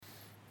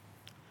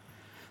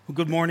Well,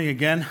 good morning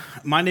again.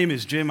 My name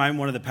is Jim. I'm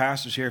one of the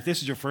pastors here. If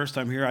this is your first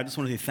time here, I just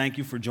want to say thank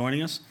you for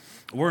joining us.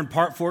 We're in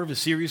part 4 of a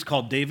series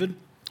called David,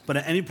 but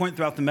at any point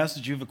throughout the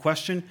message you have a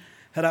question,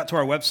 head out to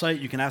our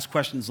website. You can ask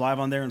questions live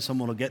on there and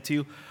someone will get to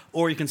you,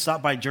 or you can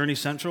stop by Journey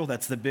Central.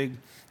 That's the big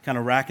kind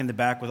of rack in the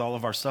back with all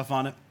of our stuff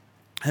on it.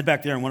 Head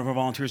back there and one of our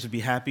volunteers would be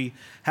happy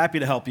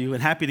to help you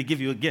and happy to give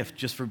you a gift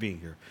just for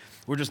being here.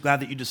 We're just glad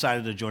that you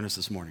decided to join us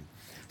this morning.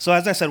 So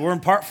as I said, we're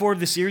in part 4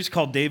 of the series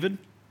called David.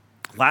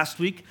 Last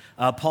week,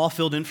 Paul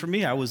filled in for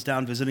me. I was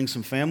down visiting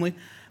some family,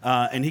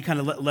 and he kind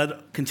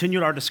of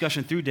continued our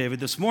discussion through David.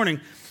 This morning,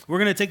 we're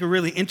going to take a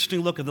really interesting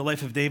look at the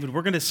life of David.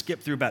 We're going to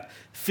skip through about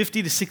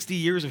 50 to 60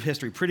 years of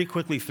history pretty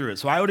quickly through it.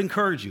 So I would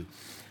encourage you,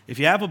 if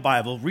you have a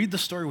Bible, read the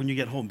story when you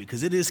get home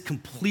because it is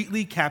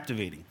completely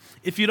captivating.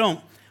 If you don't,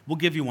 we'll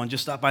give you one.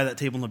 Just stop by that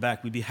table in the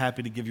back. We'd be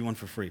happy to give you one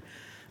for free.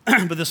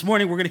 But this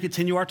morning, we're going to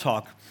continue our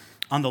talk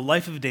on the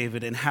life of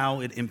David and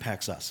how it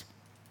impacts us.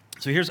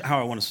 So here's how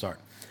I want to start.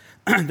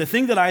 The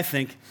thing that I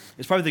think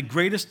is probably the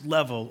greatest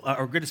level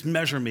or greatest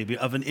measure maybe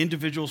of an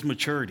individual's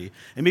maturity,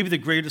 and maybe the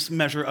greatest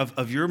measure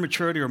of your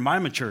maturity or my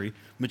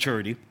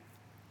maturity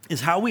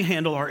is how we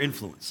handle our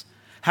influence,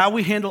 how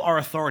we handle our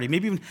authority,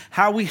 maybe even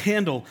how we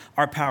handle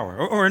our power.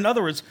 Or in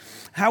other words,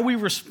 how we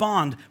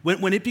respond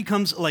when it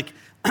becomes like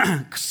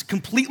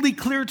completely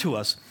clear to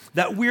us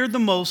that we're the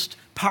most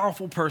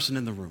powerful person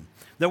in the room.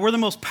 That we're the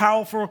most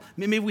powerful,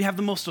 maybe we have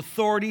the most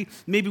authority,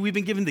 maybe we've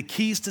been given the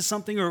keys to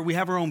something or we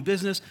have our own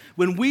business.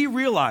 When we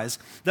realize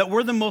that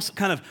we're the most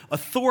kind of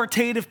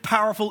authoritative,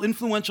 powerful,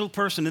 influential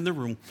person in the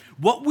room,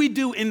 what we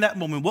do in that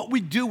moment, what we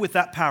do with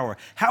that power,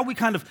 how we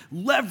kind of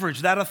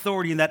leverage that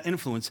authority and that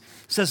influence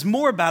says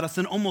more about us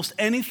than almost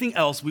anything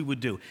else we would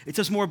do. It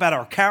says more about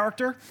our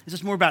character, it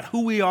says more about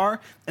who we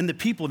are and the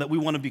people that we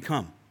want to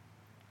become.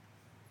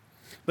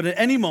 But at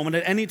any moment,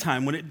 at any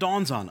time, when it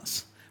dawns on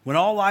us, when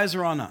all eyes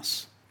are on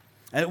us,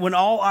 and when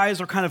all eyes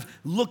are kind of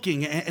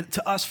looking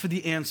to us for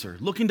the answer,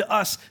 looking to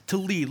us to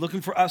lead, looking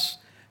for us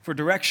for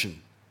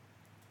direction,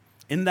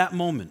 in that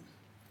moment,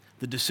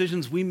 the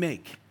decisions we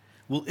make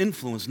will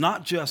influence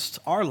not just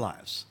our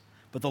lives,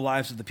 but the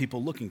lives of the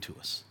people looking to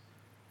us.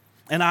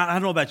 And I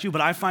don't know about you, but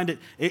I find it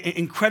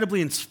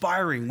incredibly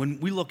inspiring when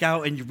we look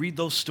out and you read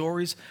those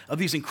stories of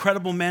these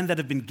incredible men that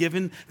have been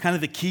given kind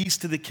of the keys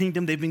to the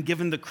kingdom. They've been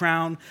given the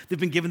crown. They've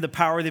been given the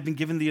power. They've been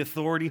given the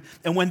authority.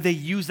 And when they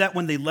use that,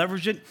 when they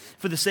leverage it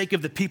for the sake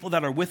of the people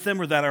that are with them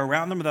or that are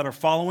around them or that are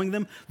following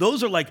them,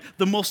 those are like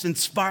the most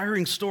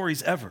inspiring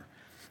stories ever.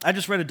 I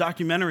just read a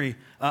documentary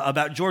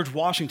about George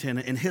Washington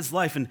and his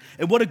life. And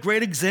what a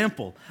great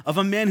example of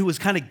a man who was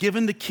kind of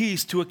given the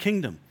keys to a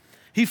kingdom.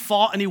 He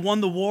fought and he won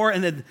the war,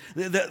 and then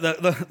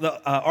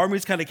the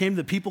armies kind of came,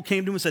 the people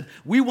came to him and said,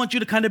 we want you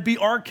to kind of be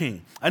our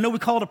king. I know we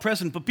call it a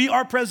president, but be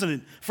our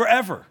president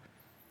forever.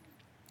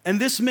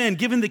 And this man,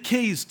 given the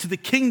keys to the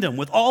kingdom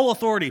with all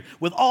authority,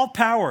 with all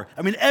power,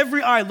 I mean,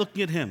 every eye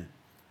looking at him,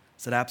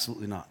 said,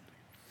 absolutely not.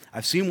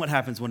 I've seen what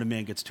happens when a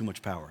man gets too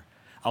much power.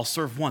 I'll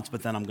serve once,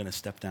 but then I'm going to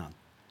step down.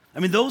 I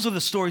mean, those are the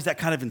stories that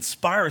kind of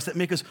inspire us, that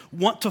make us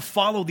want to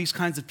follow these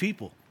kinds of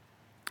people.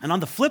 And on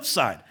the flip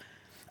side,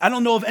 I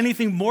don't know of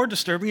anything more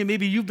disturbing, and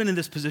maybe you've been in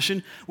this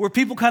position, where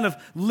people kind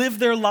of live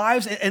their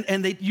lives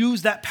and they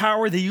use that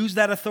power, they use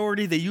that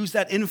authority, they use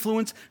that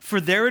influence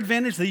for their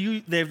advantage,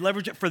 they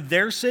leverage it for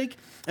their sake,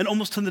 and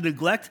almost to the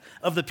neglect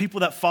of the people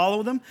that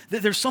follow them.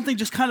 There's something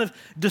just kind of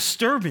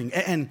disturbing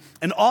and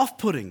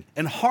off-putting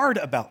and hard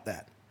about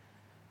that.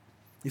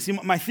 You see,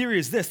 my theory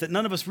is this, that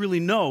none of us really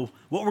know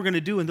what we're going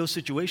to do in those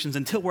situations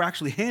until we're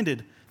actually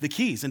handed the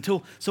keys,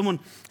 until someone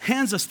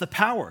hands us the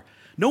power.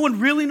 No one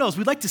really knows.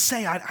 We'd like to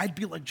say, I'd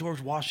be like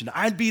George Washington.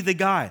 I'd be the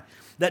guy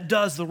that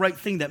does the right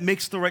thing, that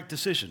makes the right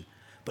decision.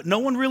 But no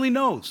one really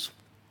knows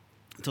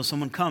until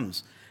someone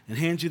comes and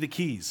hands you the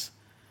keys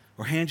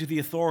or hands you the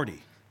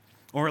authority,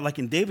 or like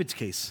in David's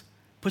case,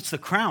 puts the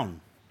crown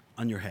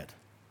on your head.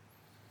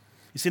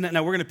 You see,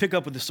 now we're going to pick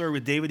up with the story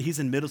with David. He's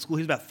in middle school.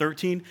 He's about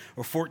 13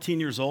 or 14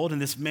 years old.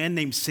 And this man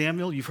named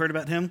Samuel, you've heard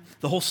about him.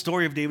 The whole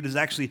story of David is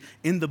actually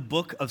in the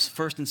book of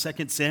 1st and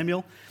 2nd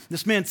Samuel.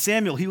 This man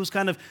Samuel, he was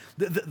kind of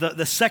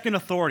the second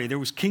authority. There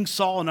was King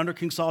Saul, and under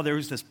King Saul, there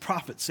was this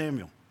prophet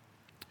Samuel.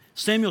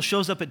 Samuel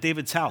shows up at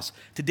David's house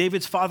to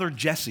David's father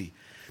Jesse.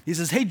 He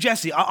says, hey,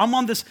 Jesse, I'm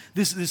on this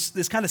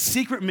kind of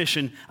secret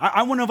mission.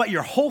 I want to invite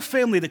your whole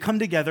family to come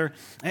together,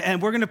 and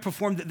we're going to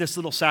perform this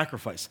little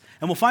sacrifice.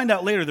 And we'll find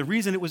out later the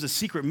reason it was a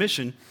secret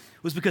mission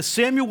was because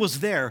Samuel was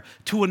there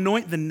to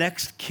anoint the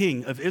next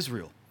king of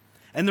Israel.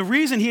 And the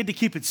reason he had to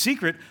keep it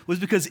secret was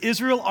because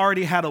Israel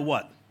already had a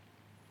what?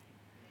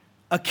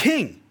 A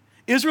king.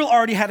 Israel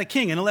already had a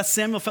king, and unless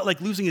Samuel felt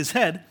like losing his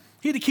head,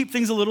 he had to keep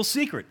things a little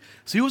secret.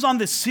 So he was on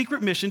this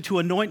secret mission to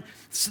anoint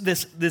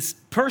this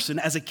person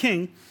as a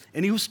king,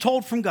 and he was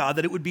told from God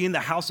that it would be in the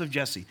house of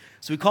Jesse.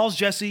 So he calls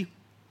Jesse,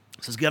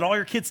 says, get all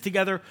your kids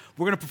together.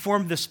 We're going to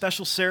perform this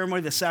special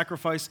ceremony, this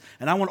sacrifice,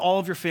 and I want all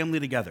of your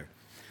family together.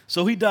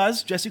 So he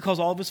does. Jesse calls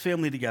all of his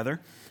family together,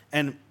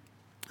 and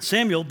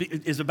Samuel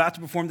is about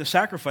to perform the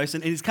sacrifice,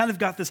 and he's kind of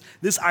got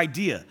this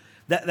idea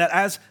that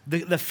as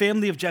the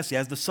family of Jesse,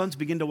 as the sons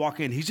begin to walk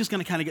in, he's just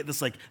going to kind of get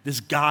this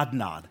God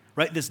nod,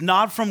 right? This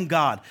nod from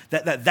God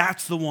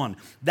that's the one,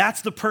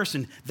 that's the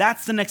person,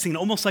 that's the next thing,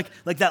 almost like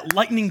that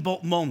lightning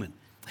bolt moment.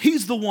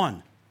 He's the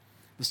one.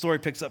 The story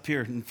picks up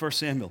here in 1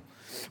 Samuel.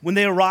 When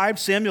they arrived,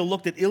 Samuel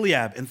looked at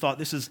Eliab and thought,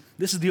 this is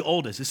the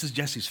oldest. This is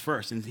Jesse's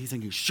first. And he's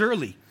thinking,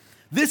 surely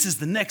this is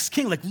the next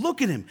king. Like,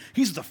 look at him.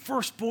 He's the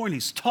firstborn.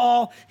 He's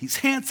tall. He's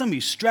handsome.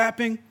 He's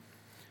strapping.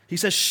 He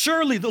says,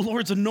 surely the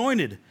Lord's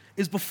anointed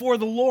is before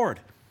the Lord.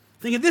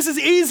 Thinking, this is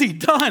easy,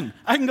 done.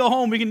 I can go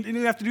home. We don't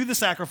have to do the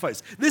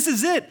sacrifice. This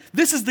is it.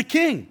 This is the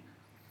king.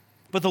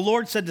 But the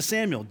Lord said to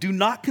Samuel, do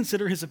not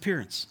consider his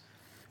appearance,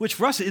 which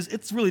for us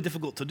it's really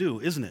difficult to do,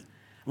 isn't it?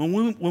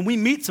 When we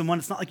meet someone,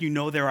 it's not like you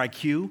know their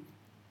IQ.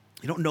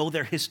 You don't know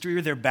their history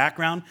or their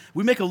background.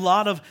 We make a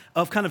lot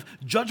of kind of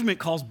judgment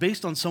calls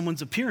based on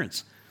someone's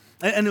appearance.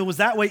 And it was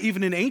that way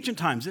even in ancient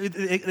times.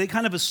 They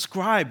kind of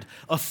ascribed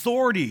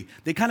authority.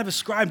 They kind of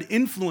ascribed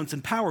influence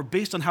and power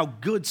based on how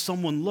good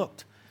someone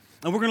looked.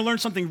 And we're going to learn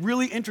something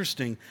really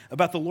interesting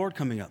about the Lord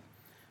coming up.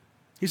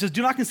 He says,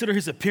 do not consider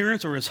his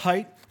appearance or his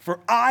height, for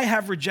I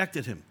have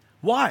rejected him.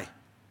 Why?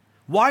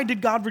 Why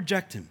did God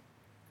reject him?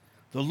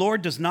 The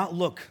Lord does not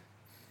look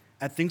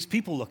at things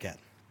people look at.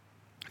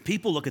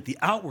 People look at the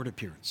outward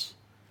appearance,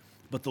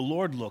 but the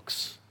Lord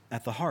looks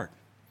at the heart.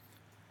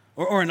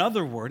 Or in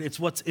other words, it's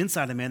what's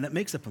inside a man that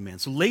makes up a man.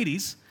 So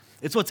ladies,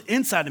 it's what's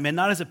inside a man,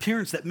 not his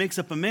appearance, that makes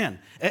up a man.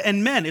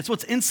 And men, it's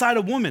what's inside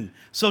a woman.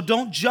 So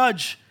don't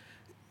judge.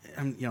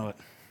 And you know what?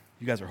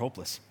 You guys are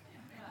hopeless.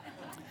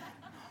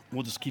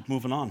 We'll just keep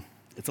moving on.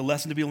 It's a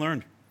lesson to be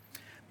learned.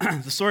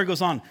 The story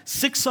goes on.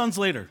 6 sons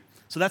later.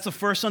 So that's the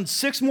first son.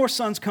 6 more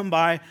sons come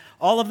by.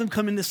 All of them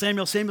come into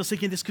Samuel. Samuel's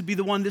thinking, this could be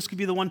the one, this could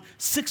be the one.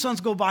 6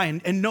 sons go by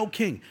and no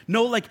king.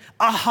 No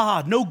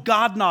aha, no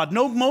God nod,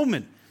 no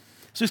moment.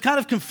 So he's kind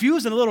of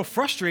confused and a little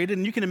frustrated,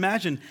 and you can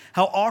imagine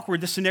how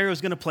awkward this scenario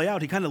is going to play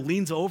out. He kind of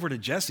leans over to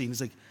Jesse, and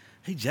he's like,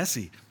 hey,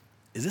 Jesse,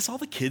 is this all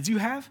the kids you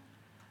have?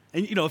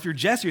 And, if you're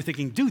Jesse, you're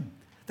thinking, dude,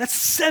 that's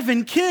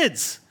 7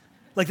 kids.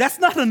 That's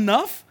not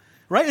enough?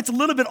 Right? It's a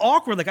little bit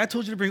awkward. I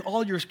told you to bring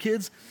all your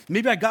kids.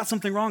 Maybe I got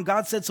something wrong.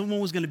 God said someone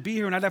was going to be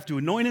here and I'd have to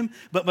anoint him.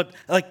 But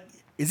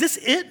is this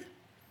it?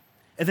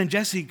 And then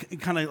Jesse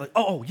kind of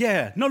oh,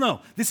 yeah. No,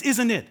 this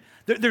isn't it.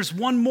 There's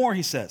one more,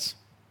 he says.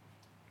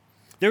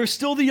 There is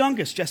still the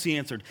youngest, Jesse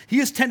answered. He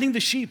is tending the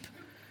sheep.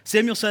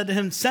 Samuel said to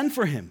him, send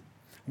for him.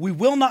 We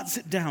will not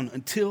sit down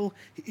until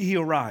he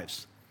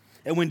arrives.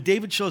 And when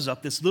David shows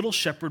up, this little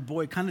shepherd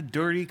boy, kind of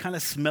dirty, kind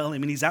of smelly.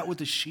 He's out with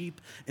the sheep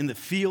in the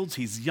fields.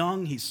 He's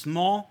young. He's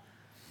small.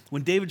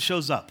 When David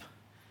shows up,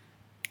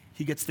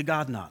 he gets the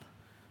God nod.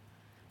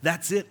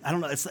 That's it. I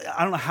don't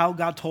know how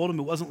God told him.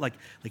 It wasn't like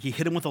he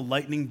hit him with a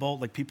lightning bolt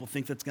like people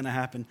think that's going to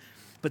happen.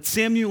 But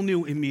Samuel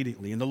knew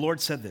immediately, and the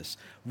Lord said this,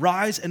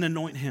 rise and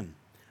anoint him.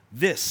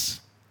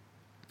 This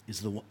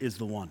is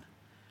the one.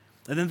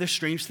 And then this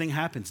strange thing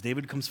happens.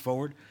 David comes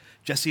forward.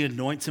 Jesse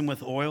anoints him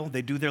with oil.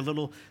 They do their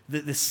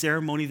this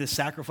ceremony, this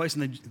sacrifice,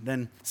 and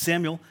then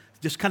Samuel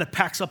just kind of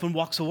packs up and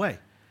walks away.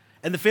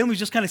 And the family's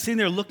just kind of sitting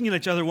there looking at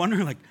each other,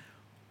 wondering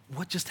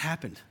what just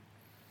happened?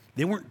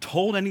 They weren't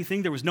told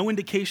anything. There was no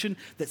indication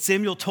that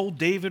Samuel told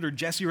David or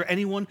Jesse or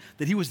anyone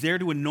that he was there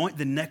to anoint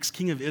the next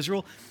king of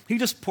Israel. He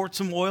just poured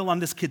some oil on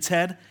this kid's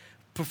head,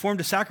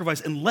 performed a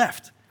sacrifice, and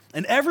left.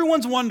 And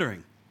everyone's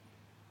wondering,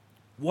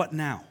 what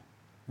now?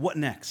 What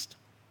next?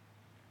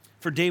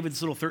 For David,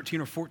 this little 13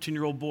 or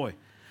 14-year-old boy,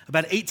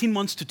 about 18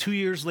 months to 2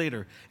 years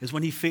later is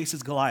when he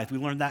faces Goliath. We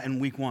learned that in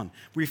week 1,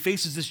 where he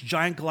faces this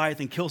giant Goliath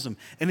and kills him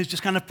and is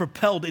just kind of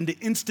propelled into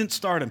instant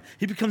stardom.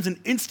 He becomes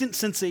an instant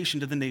sensation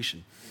to the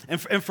nation.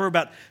 And for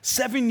about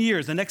 7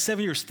 years, the next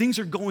 7 years, things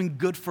are going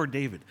good for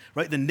David,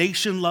 right? The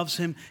nation loves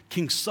him.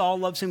 King Saul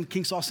loves him.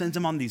 King Saul sends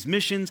him on these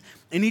missions,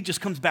 and he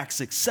just comes back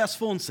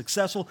successful and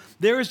successful.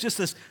 There is just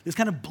this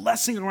kind of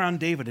blessing around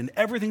David, and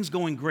everything's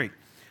going great.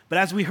 But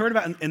as we heard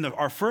about in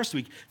our first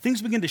week,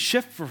 things begin to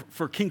shift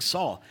for King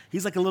Saul.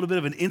 He's like a little bit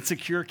of an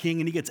insecure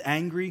king, and he gets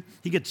angry,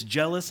 he gets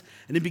jealous,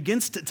 and he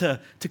begins to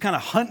kind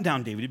of hunt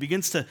down David. He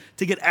begins to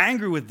get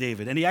angry with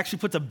David, and he actually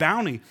puts a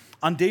bounty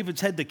on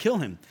David's head to kill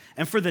him.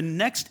 And for the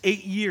next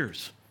 8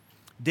 years,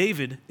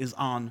 David is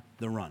on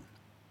the run.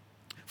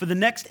 For the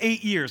next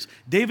 8 years,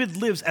 David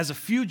lives as a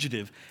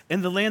fugitive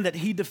in the land that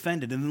he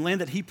defended, in the land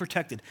that he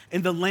protected,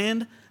 in the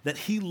land that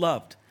he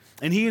loved.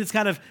 And he and his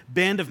kind of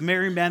band of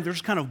merry men, they're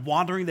just kind of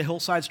wandering the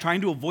hillsides,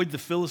 trying to avoid the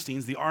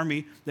Philistines, the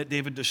army that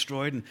David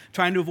destroyed, and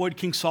trying to avoid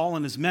King Saul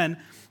and his men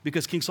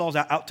because King Saul's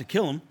out to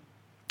kill him.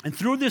 And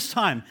through this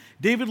time,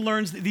 David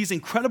learns these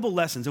incredible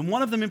lessons. And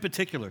one of them in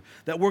particular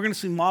that we're going to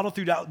see modeled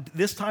throughout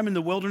this time in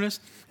the wilderness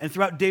and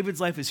throughout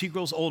David's life as he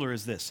grows older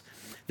is this,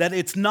 that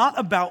it's not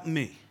about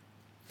me.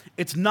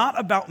 It's not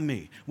about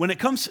me. When it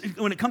comes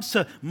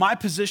to my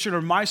position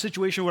or my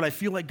situation, what I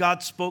feel like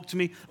God spoke to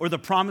me or the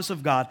promise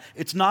of God,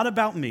 it's not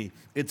about me.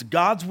 It's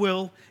God's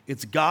will,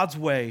 it's God's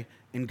way,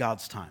 in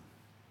God's time.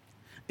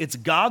 It's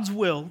God's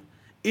will,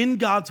 in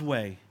God's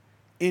way,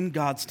 in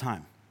God's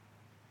time.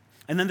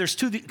 And then there's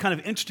two kind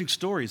of interesting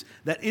stories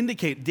that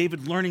indicate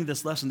David learning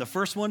this lesson. The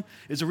first one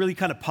is a really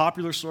kind of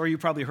popular story. You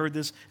probably heard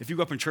this if you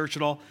grew up in church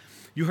at all.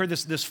 You heard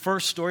this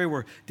first story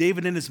where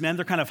David and his men,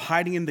 they're kind of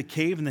hiding in the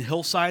cave in the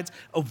hillsides,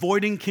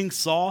 avoiding King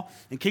Saul.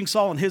 And King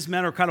Saul and his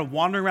men are kind of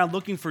wandering around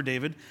looking for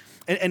David.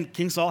 And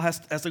King Saul has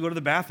to go to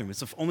the bathroom. It's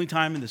the only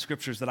time in the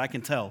scriptures that I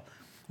can tell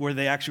where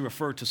they actually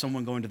refer to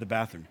someone going to the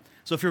bathroom.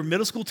 So if you're a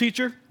middle school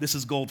teacher, this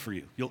is gold for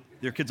you.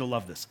 Your kids will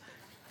love this.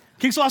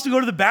 King Saul has to go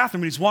to the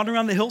bathroom, and he's wandering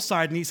around the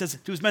hillside, and he says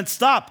to his men,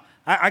 stop.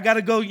 I got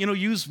to go,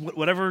 use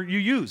whatever you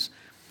use.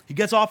 He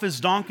gets off his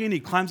donkey, and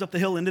he climbs up the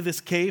hill into this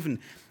cave, and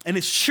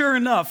it's sure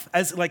enough,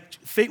 as like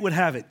fate would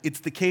have it, it's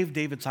the cave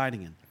David's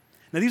hiding in.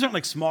 Now, these aren't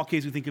like small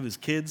caves we think of as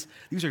kids.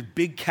 These are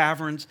big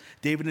caverns.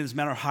 David and his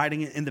men are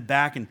hiding in the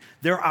back, and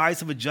their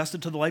eyes have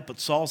adjusted to the light, but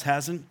Saul's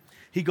hasn't.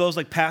 He goes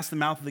like past the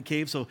mouth of the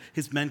cave so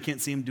his men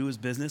can't see him do his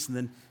business, and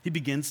then he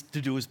begins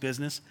to do his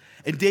business.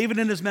 And David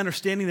and his men are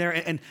standing there,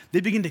 and they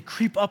begin to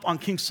creep up on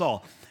King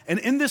Saul. And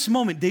in this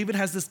moment, David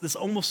has this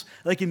almost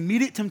like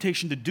immediate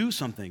temptation to do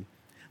something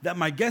that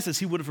my guess is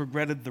he would have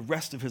regretted the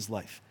rest of his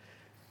life.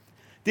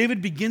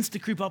 David begins to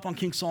creep up on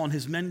King Saul, and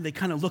his men, they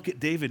kind of look at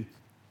David,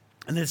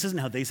 and this isn't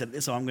how they said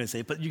it, so I'm going to say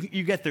it, but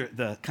you get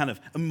the kind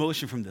of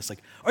emotion from this.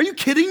 Like, are you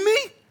kidding me?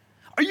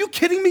 Are you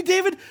kidding me,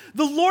 David?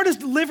 The Lord has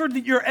delivered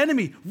your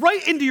enemy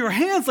right into your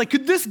hands. Like,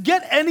 could this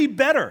get any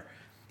better?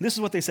 This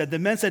is what they said. The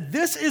men said,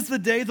 this is the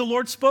day the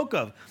Lord spoke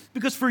of.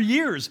 Because for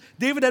years,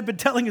 David had been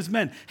telling his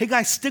men, hey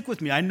guys, stick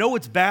with me. I know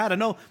it's bad. I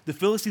know the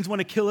Philistines want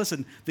to kill us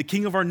and the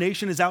king of our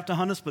nation is out to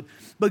hunt us,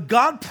 but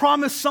God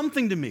promised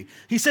something to me.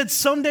 He said,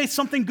 someday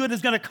something good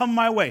is going to come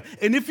my way.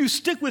 And if you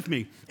stick with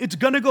me, it's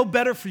going to go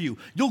better for you.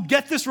 You'll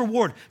get this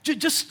reward.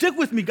 Just stick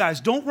with me,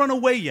 guys. Don't run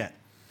away yet.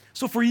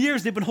 So for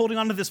years, they've been holding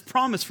on to this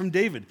promise from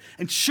David.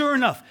 And sure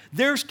enough,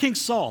 there's King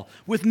Saul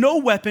with no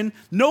weapon,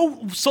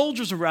 no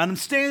soldiers around him,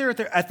 standing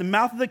there at the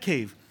mouth of the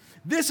cave.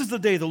 This is the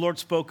day the Lord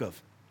spoke of,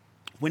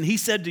 when he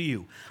said to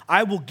you,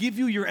 I will give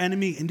you your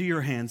enemy into your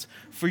hands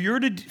for you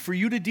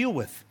to deal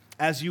with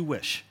as you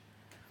wish.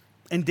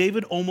 And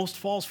David almost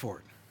falls for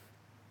it.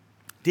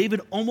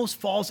 David almost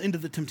falls into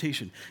the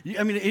temptation.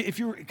 I mean, if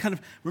you're kind of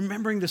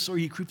remembering the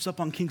story, he creeps up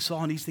on King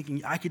Saul and he's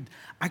thinking, I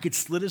could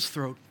slit his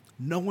throat.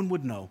 No one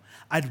would know.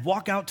 I'd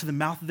walk out to the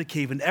mouth of the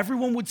cave and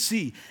everyone would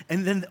see.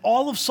 And then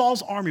all of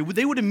Saul's army,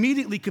 they would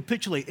immediately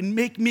capitulate and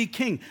make me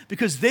king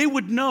because they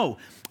would know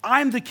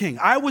I'm the king.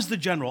 I was the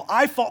general.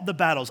 I fought the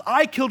battles.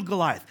 I killed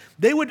Goliath.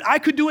 I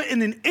could do it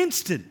in an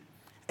instant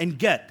and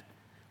get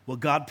what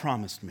God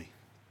promised me.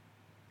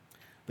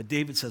 But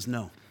David says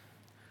no.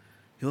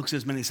 He looks at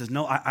his men and he says,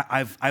 no,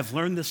 I've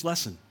learned this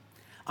lesson.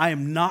 I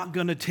am not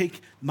going to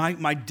take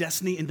my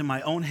destiny into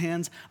my own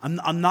hands.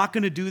 I'm not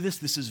going to do this.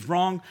 This is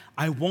wrong.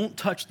 I won't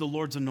touch the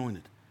Lord's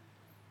anointed.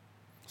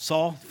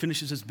 Saul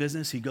finishes his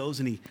business. He goes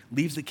and he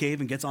leaves the cave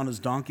and gets on his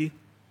donkey.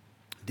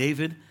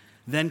 David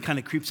then kind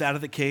of creeps out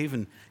of the cave,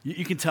 and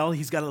you can tell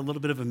he's got a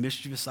little bit of a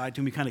mischievous side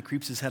to him. He kind of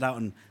creeps his head out,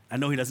 and I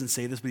know he doesn't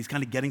say this, but he's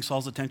kind of getting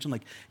Saul's attention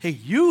like, hey,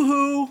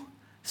 yoo-hoo,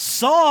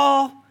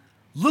 Saul,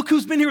 look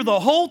who's been here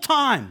the whole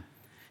time.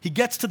 He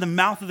gets to the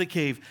mouth of the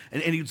cave,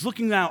 and he's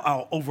looking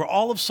out over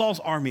all of Saul's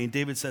army, and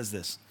David says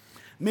this,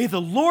 may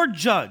the Lord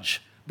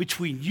judge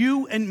between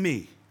you and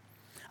me.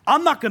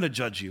 I'm not going to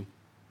judge you.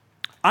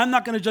 I'm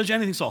not going to judge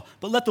anything, Saul,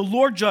 but let the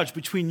Lord judge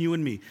between you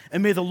and me,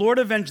 and may the Lord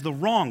avenge the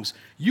wrongs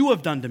you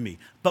have done to me.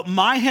 But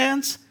my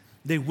hands,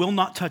 they will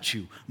not touch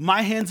you.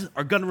 My hands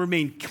are going to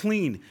remain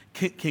clean,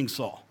 King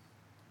Saul.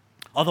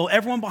 Although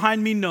everyone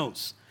behind me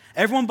knows,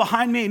 everyone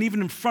behind me and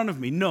even in front of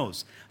me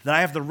knows that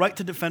I have the right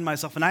to defend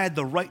myself and I had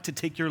the right to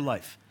take your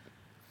life.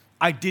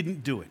 I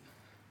didn't do it.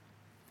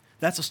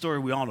 That's a story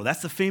we all know.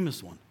 That's the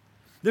famous one.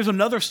 There's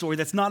another story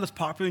that's not as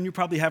popular and you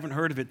probably haven't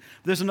heard of it.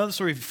 But there's another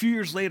story a few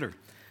years later.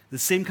 The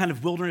same kind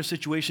of wilderness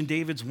situation.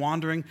 David's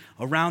wandering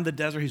around the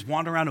desert. He's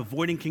wandering around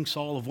avoiding King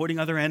Saul, avoiding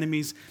other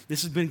enemies.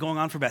 This has been going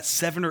on for about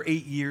 7 or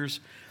 8 years.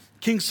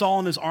 King Saul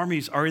and his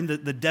armies are in the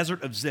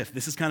desert of Ziph.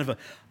 This is kind of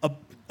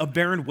a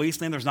barren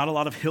wasteland. There's not a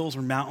lot of hills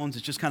or mountains.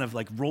 It's just kind of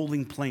like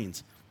rolling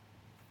plains.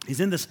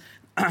 He's in this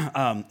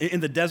in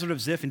the desert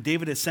of Ziph, and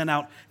David has sent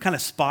out kind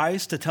of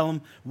spies to tell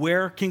him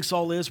where King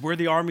Saul is, where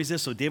the armies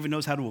is, so David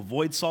knows how to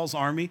avoid Saul's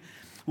army.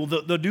 Well,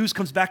 the news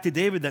comes back to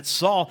David that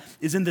Saul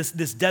is in this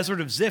desert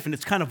of Ziph, and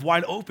it's kind of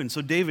wide open.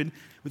 So David,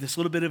 with this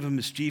little bit of a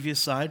mischievous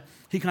side,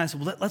 he kind of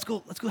said, well, let's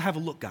go have a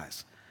look,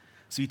 guys.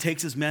 So he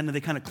takes his men, and they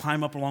kind of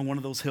climb up along one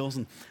of those hills,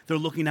 and they're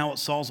looking now at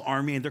Saul's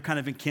army, and they're kind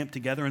of encamped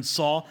together. And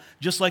Saul,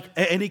 just like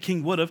any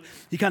king would have,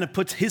 he kind of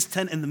puts his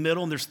tent in the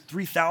middle, and there's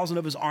 3,000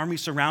 of his army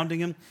surrounding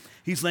him.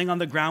 He's laying on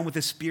the ground with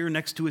his spear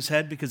next to his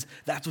head because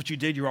that's what you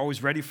did. You're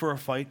always ready for a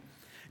fight.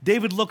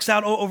 David looks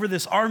out over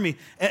this army,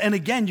 and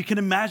again, you can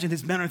imagine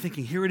his men are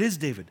thinking, here it is,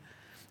 David.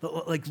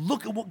 Like,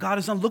 look at what God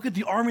has done. Look at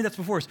the army that's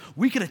before us.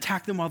 We could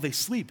attack them while they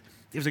sleep.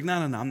 David's like, no,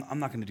 I'm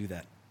not going to do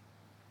that.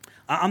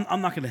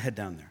 I'm not going to head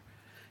down there.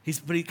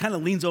 But he kind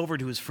of leans over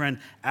to his friend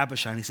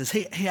Abishai, and he says,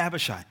 hey,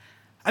 Abishai,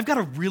 I've got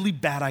a really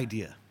bad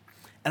idea.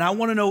 And I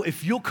want to know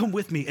if you'll come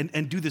with me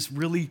and do this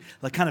really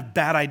like kind of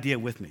bad idea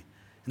with me.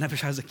 And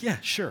Abishai's like, yeah,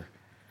 sure.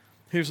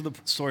 Here's where the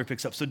story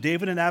picks up. So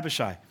David and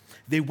Abishai,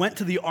 they went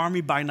to the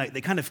army by night.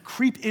 They kind of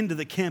creep into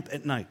the camp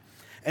at night.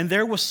 And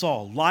there was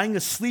Saul, lying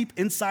asleep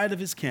inside of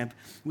his camp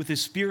with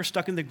his spear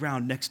stuck in the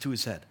ground next to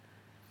his head.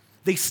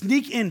 They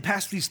sneak in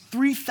past these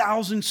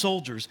 3,000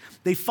 soldiers.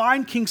 They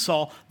find King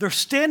Saul. They're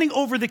standing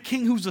over the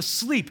king who's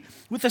asleep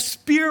with a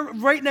spear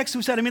right next to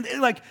his head. I mean,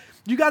 like,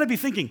 you got to be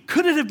thinking,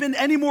 could it have been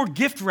any more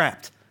gift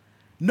wrapped?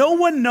 No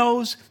one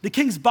knows. The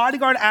king's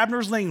bodyguard,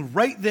 Abner's laying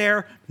right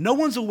there. No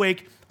one's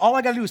awake. All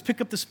I got to do is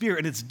pick up the spear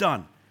and it's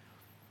done.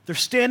 They're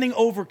standing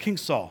over King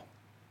Saul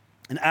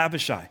and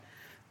Abishai.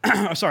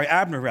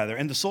 Abner,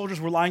 and the soldiers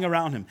were lying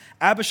around him.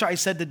 Abishai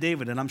said to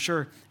David, and I'm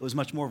sure it was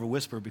much more of a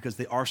whisper because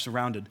they are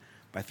surrounded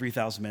by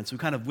 3,000 men. So he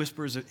kind of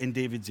whispers in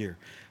David's ear,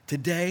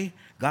 today,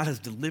 God has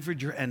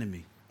delivered your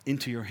enemy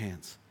into your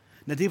hands.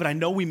 Now, David, I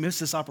know we missed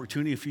this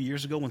opportunity a few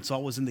years ago when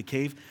Saul was in the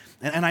cave.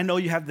 And I know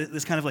you have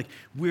this kind of like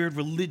weird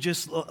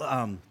religious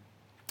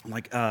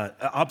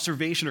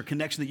observation or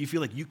connection that you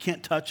feel like you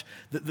can't touch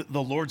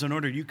the Lord's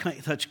anointed. You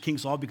can't touch King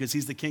Saul because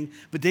he's the king.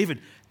 But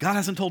David, God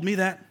hasn't told me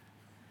that.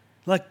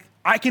 Like,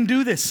 I can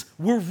do this.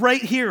 We're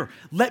right here.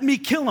 Let me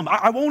kill him.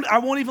 I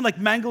won't even like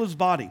mangle his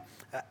body.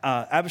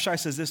 Abishai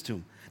says this to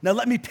him. Now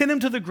let me pin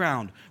him to the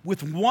ground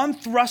with one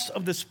thrust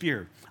of the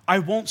spear. I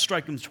won't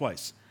strike him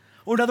twice.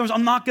 Or in other words,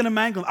 I'm not going to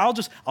mangle him.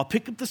 I'll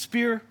pick up the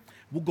spear.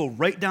 We'll go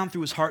right down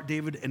through his heart,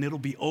 David, and it'll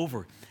be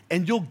over.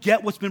 And you'll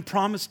get what's been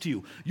promised to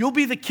you. You'll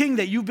be the king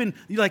that you've been,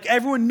 like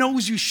everyone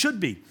knows you should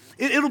be.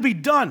 It'll be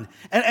done.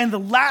 And the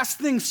last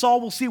thing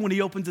Saul will see when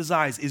he opens his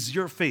eyes is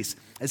your face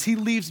as he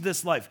leaves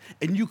this life.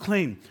 And you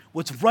claim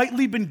what's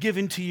rightly been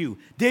given to you.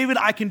 David,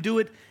 I can do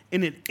it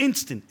in an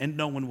instant and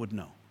no one would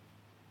know.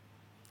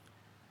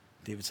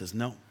 David says,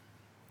 no,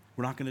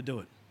 we're not going to do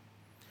it.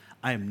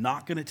 I am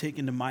not going to take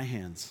into my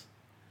hands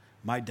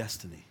my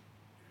destiny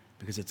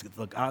because it's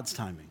God's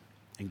timing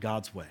and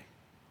God's way.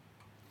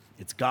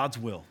 It's God's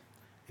will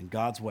in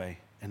God's way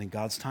and in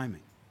God's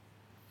timing.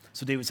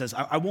 So David says,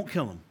 I won't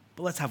kill him,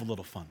 but let's have a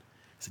little fun.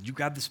 He said, you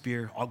grab the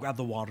spear, I'll grab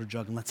the water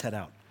jug, and let's head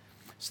out.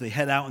 So they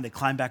head out and they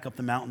climb back up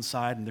the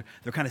mountainside, and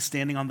they're kind of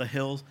standing on the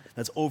hill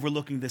that's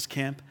overlooking this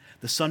camp.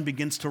 The sun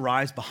begins to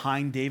rise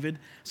behind David.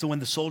 So when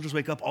the soldiers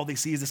wake up, all they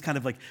see is this kind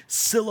of like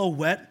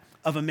silhouette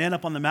of a man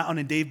up on the mountain,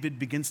 and David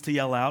begins to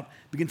yell out,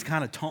 begins to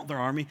kind of taunt their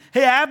army.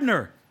 Hey,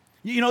 Abner,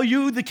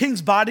 you, the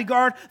king's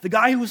bodyguard, the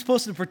guy who was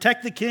supposed to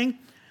protect the king,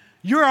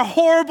 you're a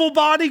horrible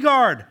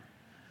bodyguard.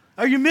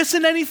 Are you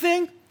missing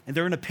anything? And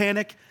they're in a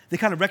panic. They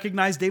kind of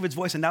recognize David's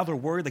voice, and now they're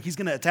worried, like he's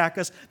going to attack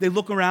us. They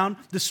look around.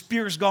 The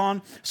spear's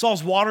gone.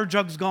 Saul's water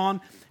jug's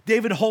gone.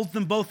 David holds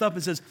them both up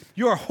and says,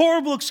 you're a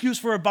horrible excuse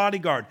for a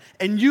bodyguard,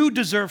 and you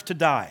deserve to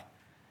die.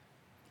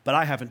 But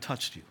I haven't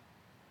touched you.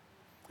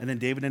 And then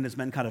David and his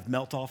men kind of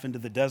melt off into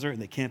the desert, and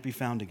they can't be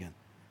found again.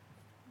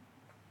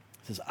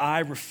 He says, I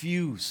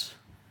refuse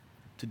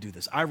to do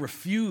this. I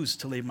refuse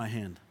to lay my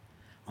hand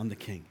on the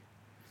king.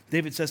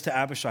 David says to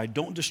Abishai,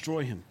 don't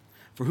destroy him,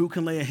 for who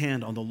can lay a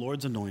hand on the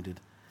Lord's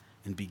anointed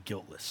and be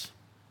guiltless?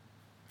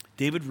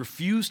 David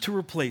refused to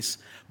replace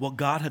what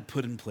God had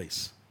put in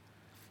place.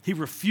 He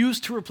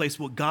refused to replace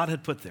what God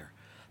had put there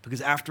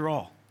because after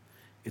all,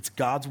 it's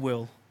God's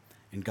will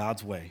in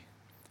God's way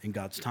in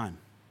God's time.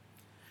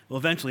 Well,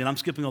 eventually, and I'm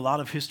skipping a lot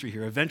of history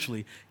here,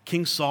 eventually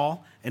King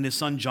Saul and his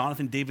son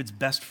Jonathan, David's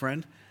best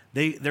friend,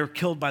 they're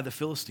killed by the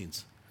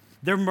Philistines.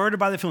 They're murdered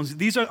by the Philistines.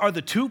 These are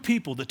the two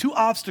people, the two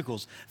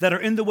obstacles that are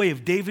in the way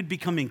of David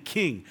becoming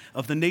king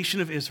of the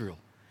nation of Israel.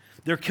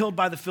 They're killed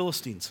by the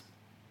Philistines.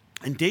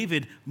 And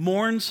David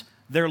mourns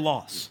their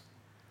loss.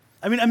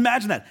 I mean,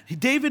 imagine that.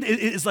 David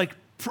is like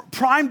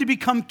primed to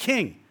become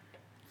king.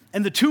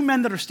 And the two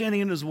men that are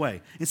standing in his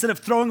way, instead of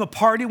throwing a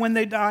party when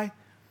they die,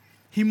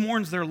 he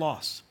mourns their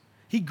loss.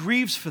 He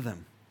grieves for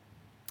them.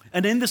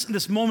 And in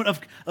this moment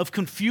of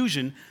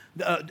confusion,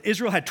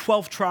 Israel had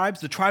 12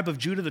 tribes, the tribe of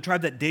Judah, the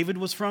tribe that David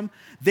was from.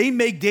 They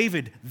make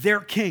David their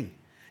king.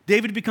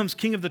 David becomes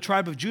king of the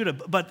tribe of Judah,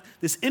 but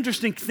this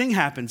interesting thing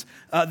happens.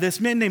 This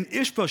man named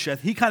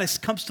Ishbosheth, he kind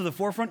of comes to the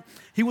forefront.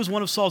 He was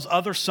one of Saul's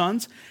other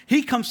sons.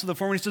 He comes to the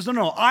forefront. He says,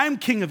 no, I'm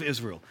king of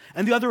Israel.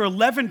 And the other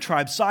 11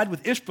 tribes side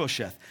with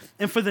Ishbosheth.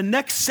 And for the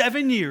next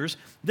 7 years,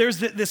 there's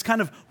this kind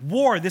of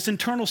war, this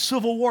internal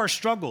civil war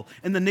struggle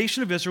in the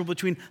nation of Israel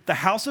between the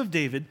house of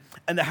David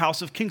and the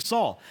house of King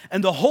Saul.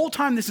 And the whole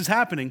time this is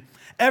happening,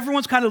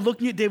 everyone's kind of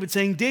looking at David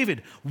saying,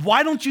 David,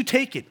 why don't you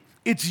take it?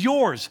 It's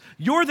yours.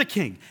 You're the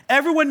king.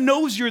 Everyone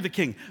knows you're the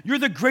king. You're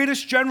the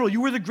greatest general. You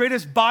were the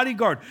greatest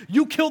bodyguard.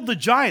 You killed the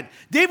giant.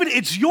 David,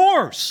 it's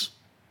yours.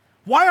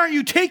 Why aren't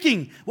you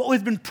taking what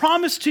has been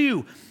promised to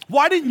you?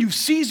 Why didn't you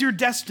seize your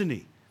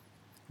destiny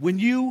when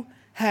you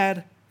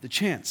had the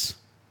chance?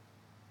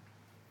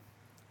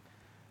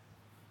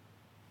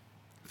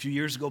 A few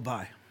years go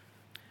by,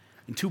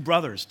 and two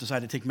brothers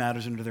decide to take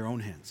matters into their own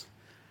hands.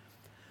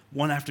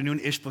 One afternoon,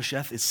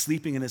 Ishbosheth is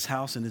sleeping in his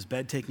house in his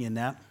bed, taking a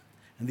nap.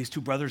 And these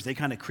two brothers, they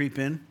kind of creep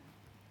in,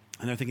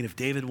 and they're thinking, if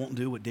David won't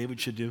do what David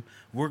should do,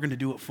 we're going to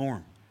do it for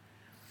him.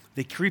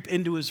 They creep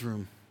into his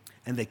room,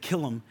 and they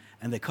kill him,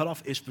 and they cut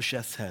off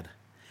Ishbosheth's head.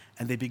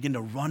 And they begin to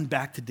run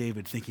back to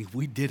David, thinking,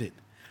 we did it.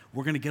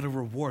 we're going to get a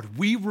reward.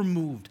 We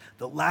removed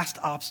the last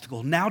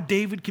obstacle. Now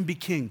David can be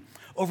king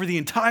over the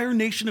entire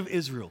nation of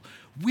Israel.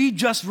 We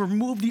just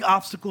removed the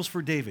obstacles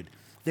for David.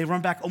 They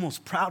run back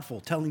almost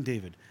proudful, telling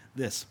David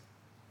this.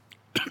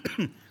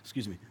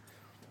 Excuse me.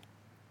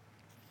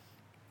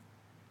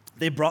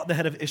 They brought the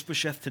head of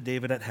Ishbosheth to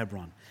David at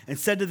Hebron and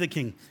said to the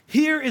king,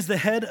 "Here is the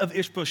head of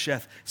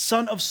Ishbosheth,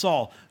 son of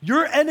Saul,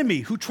 your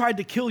enemy who tried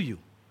to kill you."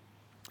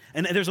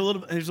 And there's a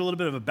little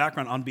bit of a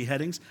background on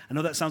beheadings. I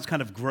know that sounds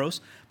kind of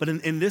gross, but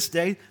in this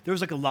day, there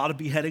was like a lot of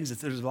beheadings.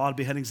 There's a lot of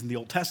beheadings in the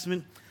Old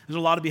Testament. There's a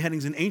lot of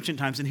beheadings in ancient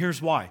times, and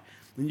here's why.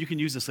 And you can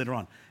use this later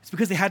on. It's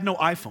because they had no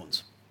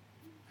iPhones.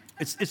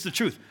 It's the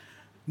truth.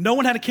 No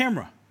one had a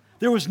camera.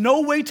 There was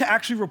no way to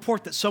actually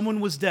report that someone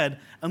was dead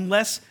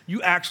unless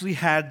you actually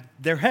had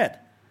their head,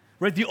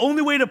 right? The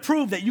only way to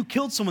prove that you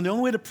killed someone, the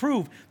only way to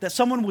prove that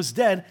someone was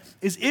dead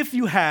is if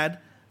you had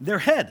their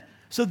head.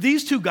 So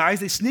these two guys,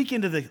 they sneak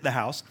into the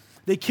house,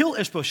 they kill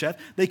Ishbosheth,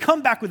 they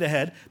come back with the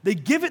head, they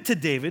give it to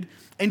David,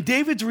 and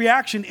David's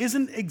reaction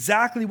isn't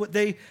exactly what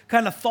they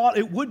kind of thought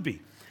it would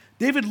be.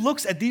 David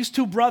looks at these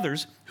two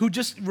brothers who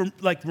just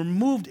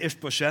removed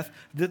Ishbosheth,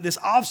 this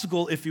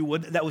obstacle, if you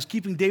would, that was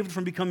keeping David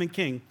from becoming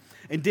king.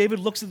 And David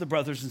looks at the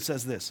brothers and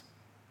says this,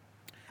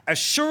 "As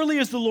surely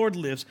as the Lord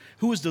lives,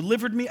 who has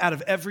delivered me out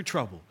of every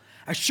trouble,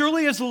 as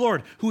surely as the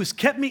Lord who has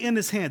kept me in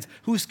his hands,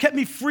 who has kept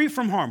me free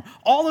from harm,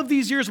 all of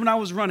these years when I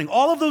was running,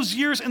 all of those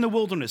years in the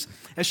wilderness,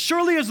 as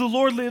surely as the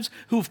Lord lives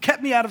who have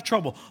kept me out of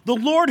trouble, the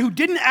Lord who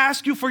didn't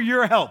ask you for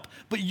your help,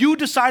 but you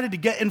decided to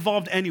get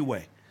involved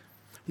anyway.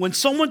 When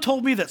someone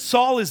told me that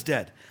Saul is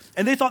dead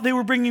and they thought they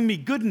were bringing me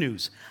good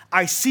news,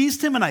 I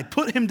seized him and I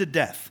put him to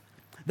death.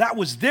 That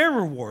was their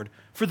reward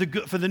for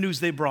the news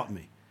they brought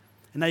me."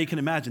 And now you can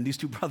imagine these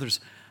two brothers,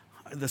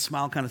 the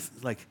smile kind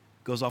of like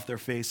goes off their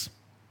face.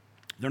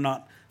 They're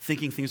not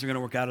thinking things are going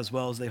to work out as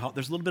well as they hope.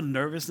 There's a little bit of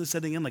nervousness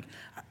setting in. Like,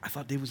 I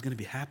thought David was going to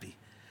be happy.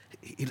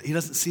 He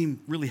doesn't seem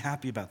really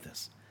happy about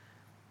this.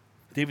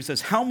 David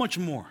says, "How much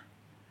more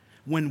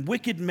when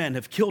wicked men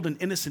have killed an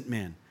innocent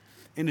man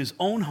in his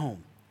own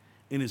home,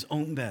 in his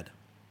own bed?"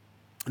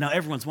 Now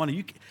everyone's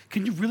wondering,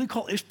 can you really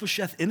call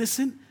Ishbosheth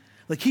innocent?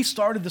 Like, he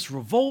started this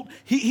revolt.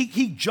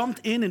 He jumped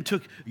in and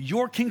took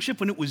your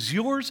kingship when it was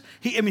yours.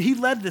 He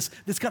led this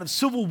kind of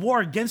civil war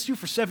against you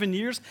for 7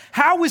 years.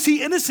 How is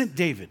he innocent,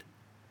 David?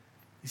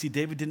 You see,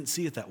 David didn't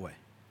see it that way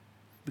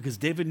because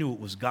David knew it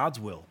was God's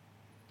will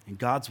and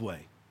God's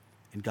way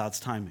and God's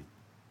timing.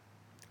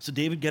 So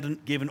David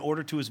gave an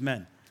order to his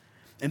men,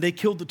 and they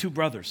killed the two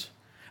brothers.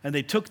 And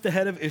they took the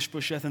head of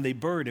Ishbosheth and they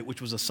buried it,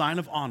 which was a sign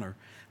of honor,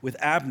 with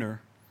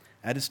Abner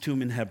at his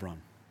tomb in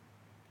Hebron.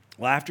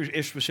 Well, after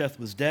Ishbosheth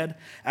was dead,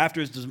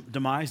 after his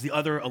demise, the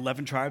other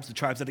 11 tribes, the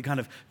tribes that had kind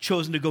of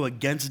chosen to go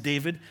against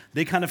David,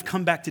 they kind of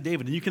come back to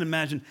David. And you can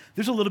imagine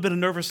there's a little bit of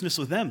nervousness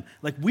with them.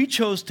 Like, we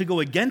chose to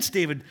go against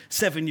David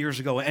 7 years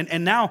ago,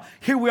 and now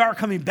here we are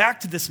coming back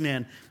to this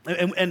man,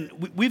 and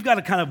we've got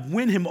to kind of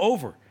win him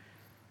over.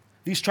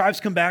 These tribes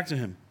come back to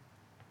him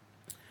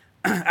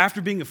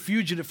after being a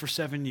fugitive for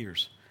 7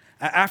 years,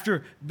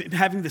 after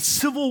having the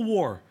civil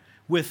war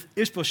with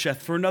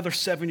Ishbosheth for another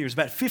 7 years,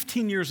 about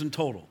 15 years in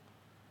total.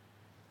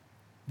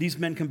 These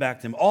men come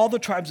back to him. All the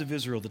tribes of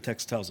Israel, the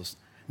text tells us,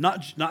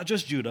 not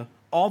just Judah,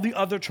 all the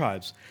other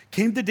tribes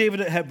came to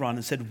David at Hebron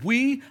and said,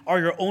 "We are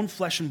your own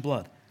flesh and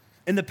blood.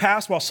 In the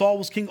past, while Saul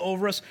was king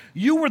over us,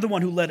 you were the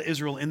one who led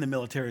Israel in the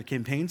military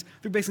campaigns."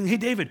 They're basically, "Hey,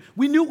 David,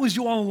 we knew it was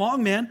you all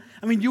along, man.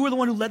 You were the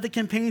one who led the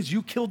campaigns.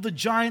 You killed the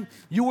giant.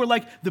 You were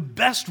like the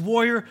best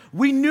warrior.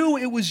 We knew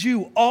it was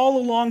you all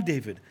along,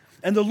 David.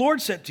 And the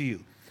Lord said to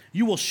you,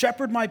 'You will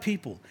shepherd my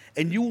people,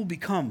 and you will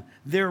become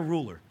their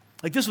ruler.'"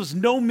 Like, this was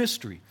no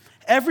mystery.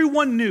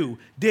 Everyone knew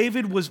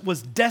David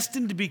was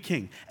destined to be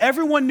king.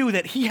 Everyone knew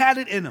that he had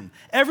it in him.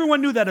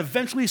 Everyone knew that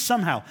eventually,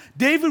 somehow,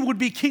 David would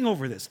be king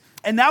over this.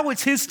 And now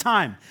it's his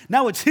time.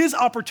 Now it's his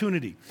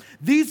opportunity.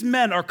 These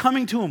men are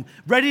coming to him,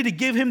 ready to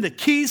give him the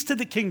keys to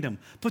the kingdom,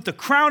 put the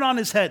crown on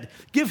his head,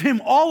 give him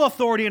all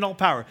authority and all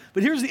power.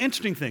 But here's the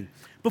interesting thing.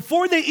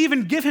 Before they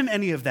even give him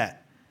any of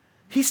that,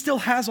 he still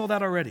has all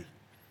that already.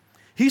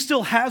 He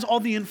still has all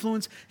the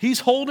influence.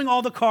 He's holding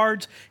all the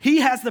cards. He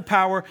has the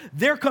power.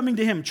 They're coming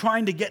to him,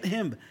 trying to get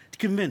him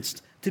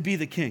convinced to be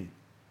the king.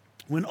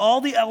 When all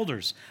the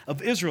elders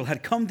of Israel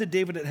had come to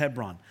David at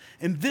Hebron,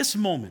 in this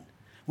moment,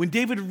 when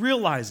David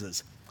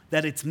realizes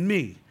that it's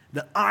me,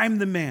 that I'm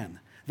the man,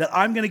 that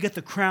I'm going to get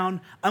the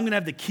crown, I'm going to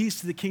have the keys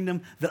to the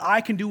kingdom, that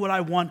I can do what I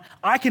want,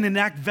 I can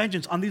enact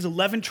vengeance on these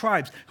 11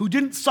 tribes who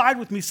didn't side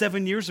with me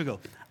 7 years ago.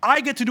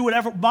 I get to do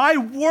whatever. My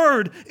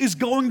word is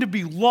going to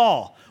be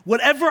law.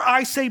 Whatever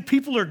I say,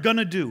 people are going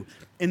to do.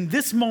 In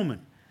this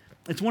moment,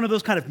 it's one of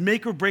those kind of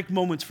make or break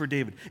moments for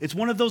David. It's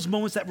one of those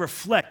moments that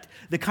reflect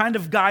the kind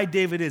of guy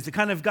David is, the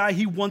kind of guy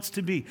he wants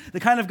to be,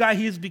 the kind of guy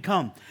he has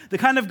become, the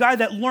kind of guy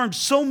that learned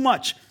so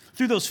much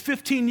through those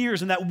 15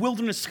 years in that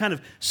wilderness kind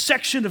of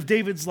section of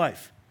David's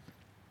life.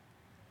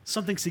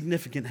 Something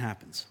significant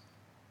happens.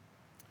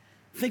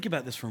 Think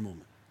about this for a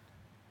moment.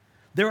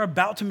 They're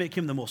about to make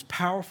him the most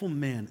powerful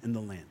man in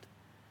the land.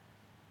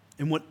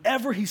 And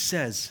whatever he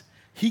says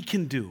he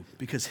can do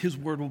because his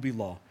word will be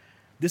law.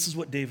 This is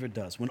what David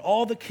does. When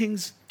all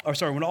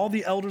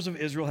the elders of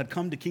Israel had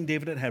come to King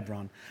David at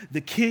Hebron,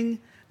 the king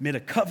made a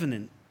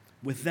covenant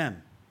with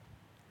them.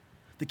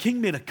 The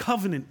king made a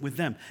covenant with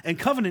them. And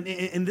covenant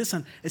in this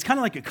one, it's kind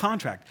of like a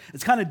contract.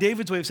 It's kind of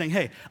David's way of saying,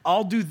 hey,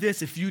 I'll do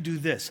this if you do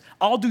this.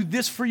 I'll do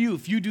this for you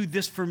if you do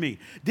this for me.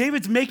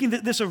 David's making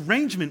this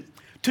arrangement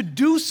to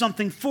do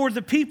something for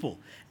the people.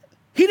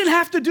 He didn't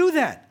have to do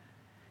that.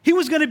 He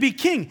was going to be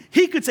king.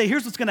 He could say,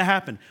 here's what's going to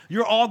happen.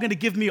 You're all going to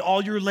give me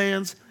all your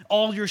lands,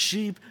 all your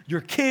sheep, your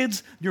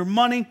kids, your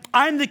money.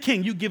 I'm the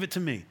king. You give it to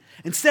me.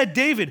 Instead,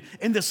 David,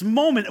 in this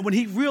moment, when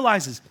he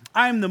realizes,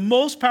 I am the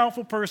most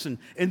powerful person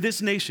in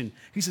this nation,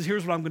 he says,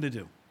 here's what I'm going to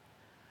do.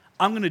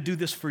 I'm going to do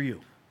this for you.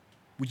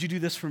 Would you do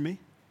this for me?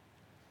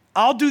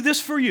 I'll do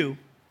this for you,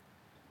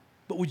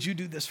 but would you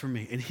do this for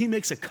me? And he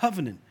makes a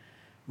covenant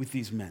with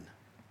these men.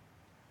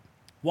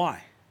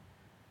 Why?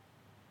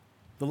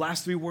 The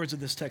last three words of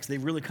this text, they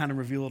really kind of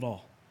reveal it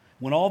all.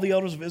 When all the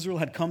elders of Israel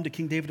had come to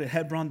King David at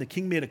Hebron, the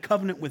king made a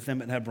covenant with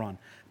them at Hebron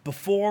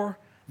before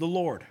the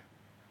Lord.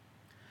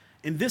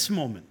 In this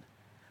moment,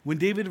 when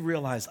David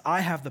realized,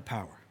 I have the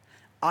power,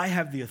 I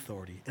have the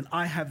authority, and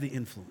I have the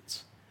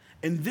influence.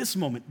 In this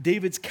moment,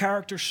 David's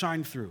character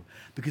shined through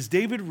because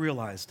David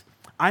realized,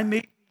 I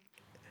may be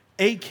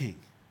a king,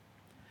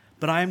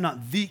 but I am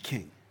not the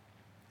king.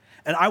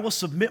 And I will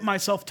submit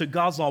myself to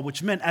God's law,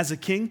 which meant as a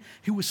king,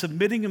 he was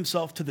submitting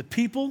himself to the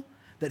people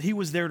that he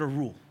was there to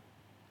rule.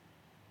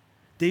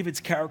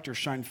 David's character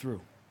shined through.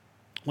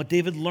 What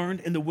David learned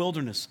in the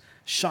wilderness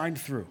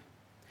shined through.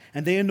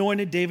 And they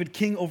anointed David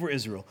king over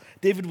Israel.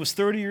 David was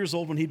 30 years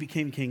old when he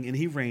became king, and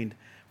he reigned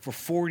for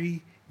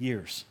 40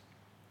 years.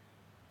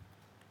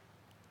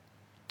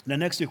 Now,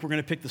 next week, we're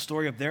going to pick the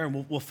story up there,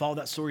 and we'll follow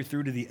that story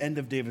through to the end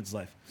of David's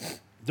life.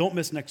 Don't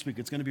miss next week.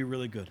 It's going to be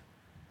really good.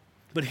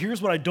 But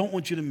here's what I don't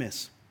want you to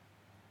miss.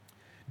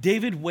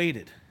 David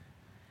waited,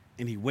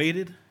 and he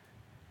waited,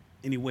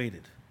 and he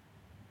waited.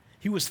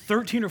 He was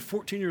 13 or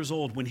 14 years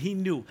old when he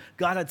knew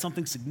God had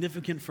something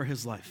significant for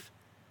his life.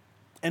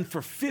 And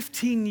for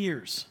 15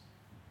 years,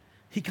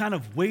 he kind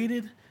of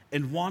waited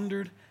and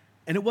wandered,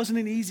 and it wasn't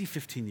an easy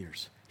 15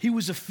 years. He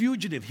was a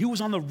fugitive. He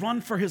was on the run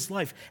for his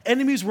life.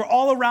 Enemies were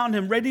all around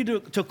him, ready to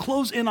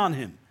close in on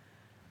him.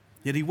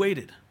 Yet he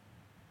waited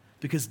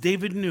because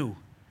David knew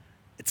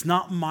it's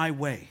not my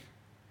way.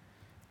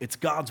 It's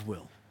God's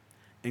will,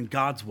 in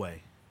God's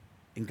way,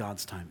 in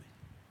God's timing.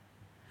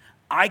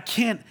 I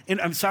can't, and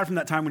aside from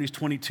that time when he's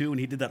 22 and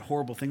he did that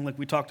horrible thing like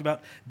we talked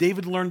about,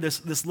 David learned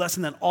this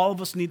lesson that all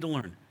of us need to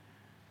learn,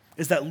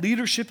 is that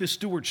leadership is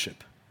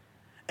stewardship,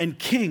 and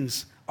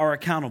kings are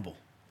accountable.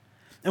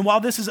 And while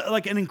this is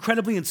like an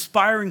incredibly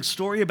inspiring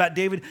story about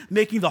David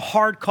making the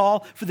hard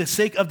call for the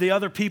sake of the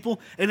other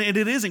people, and it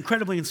is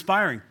incredibly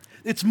inspiring,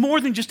 it's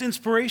more than just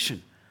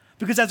inspiration.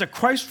 Because as a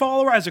Christ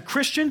follower, as a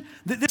Christian,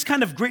 this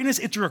kind of greatness,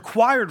 it's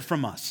required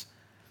from us.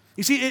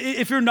 You see,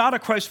 if you're not a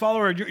Christ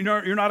follower, or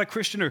you're not a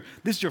Christian, or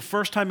this is your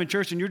first time in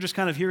church and you're just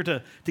kind of here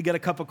to get a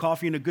cup of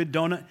coffee and a good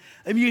donut,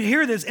 I mean, you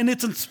hear this and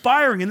it's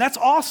inspiring and that's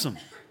awesome.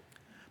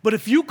 But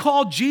if you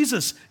call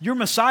Jesus your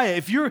Messiah,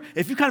 if you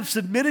kind of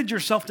submitted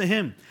yourself to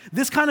him,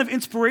 this kind of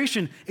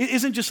inspiration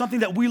isn't just something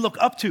that we look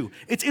up to.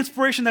 It's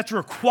inspiration that's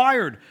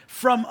required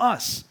from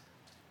us.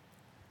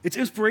 It's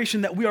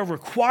inspiration that we are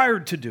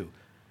required to do.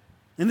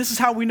 And this is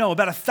how we know,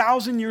 about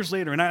 1,000 years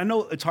later, and I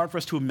know it's hard for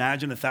us to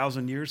imagine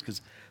 1,000 years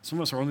because some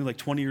of us are only like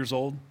 20 years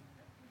old.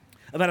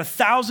 About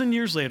 1,000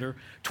 years later,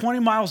 20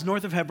 miles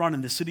north of Hebron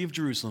in the city of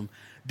Jerusalem,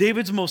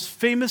 David's most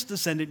famous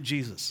descendant,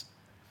 Jesus,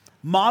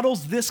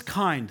 models this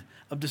kind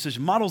of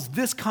decision, models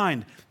this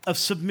kind of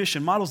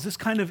submission, models this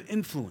kind of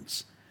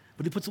influence,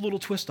 but he puts a little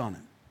twist on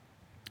it.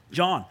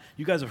 John,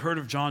 you guys have heard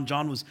of John.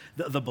 John was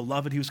the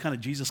beloved. He was kind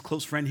of Jesus'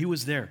 close friend. He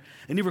was there.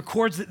 And he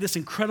records this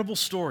incredible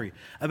story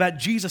about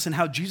Jesus and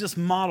how Jesus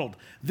modeled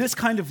this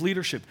kind of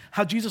leadership,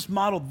 how Jesus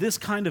modeled this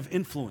kind of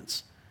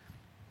influence.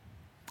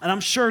 And I'm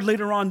sure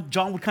later on,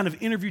 John would kind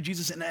of interview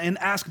Jesus and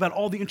ask about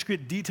all the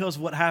intricate details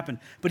of what happened.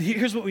 But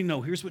here's what we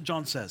know. Here's what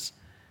John says.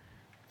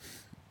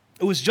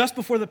 It was just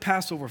before the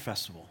Passover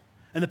festival.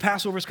 And the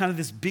Passover is kind of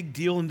this big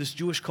deal in this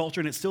Jewish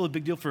culture, and it's still a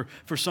big deal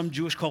for some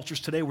Jewish cultures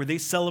today where they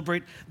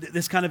celebrate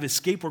this kind of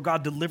escape where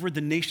God delivered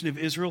the nation of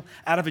Israel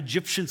out of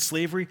Egyptian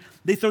slavery.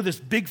 They throw this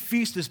big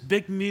feast, this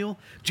big meal.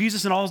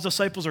 Jesus and all his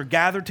disciples are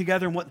gathered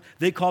together in what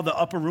they call the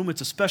upper room.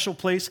 It's a special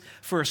place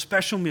for a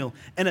special meal.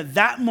 And at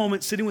that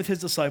moment, sitting with his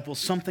disciples,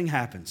 something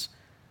happens.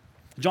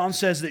 John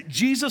says that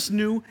Jesus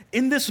knew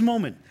in this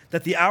moment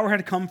that the hour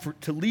had come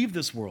to leave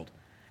this world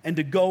and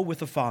to go with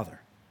the Father.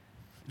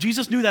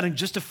 Jesus knew that in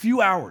just a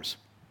few hours,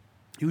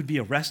 he would be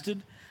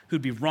arrested, he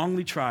would be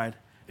wrongly tried,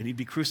 and he'd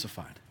be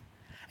crucified.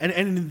 And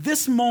in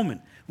this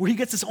moment, where he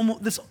gets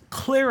this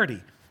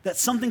clarity that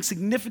something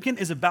significant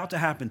is about to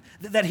happen,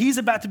 that he's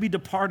about to be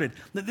departed,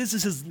 that this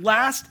is his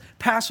last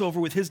Passover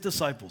with his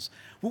disciples,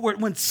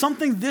 when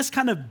something this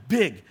kind of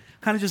big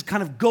kind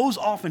of goes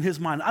off in his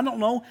mind. I don't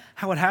know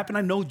how it happened.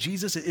 I know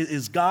Jesus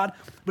is God,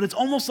 but it's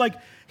almost like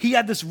he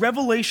had this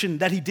revelation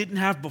that he didn't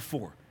have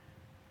before,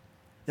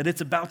 that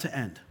it's about to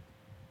end.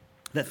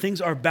 that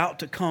things are about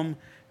to come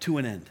to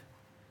an end.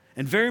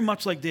 And very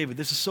much like David,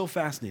 this is so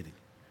fascinating.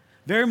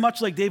 Very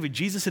much like David,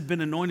 Jesus had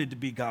been anointed to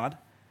be God.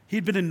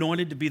 He'd been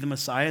anointed to be the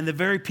Messiah. And the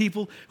very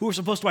people who were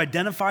supposed to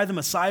identify the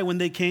Messiah when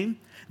they came,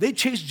 they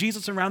chased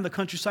Jesus around the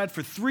countryside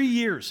for 3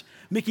 years,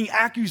 making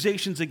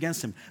accusations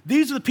against him.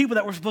 These are the people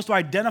that were supposed to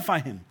identify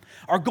him,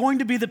 are going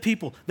to be the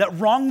people that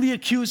wrongly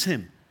accuse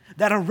him,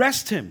 that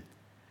arrest him,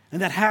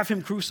 and that have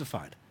him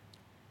crucified.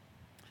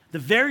 The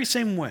very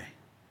same way,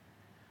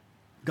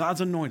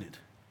 God's anointed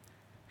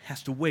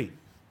has to wait.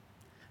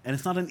 And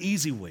it's not an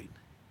easy wait.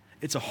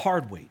 It's a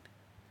hard wait.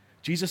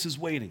 Jesus is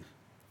waiting,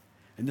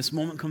 and this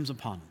moment comes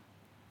upon him.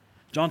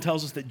 John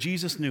tells us that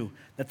Jesus knew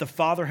that the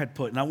Father had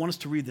put, and I want us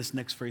to read this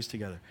next phrase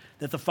together,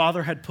 that the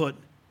Father had put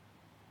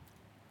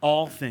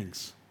all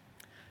things.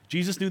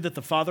 Jesus knew that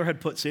the Father had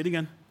put, say it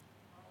again.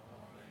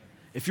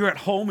 If you're at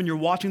home and you're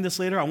watching this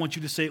later, I want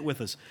you to say it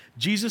with us.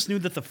 Jesus knew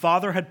that the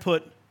Father had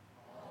put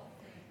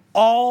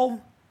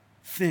all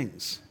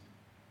things.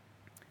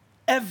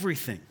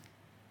 Everything.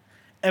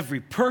 Every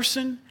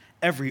person,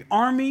 every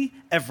army,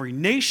 every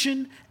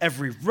nation,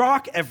 every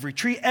rock, every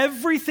tree,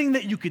 everything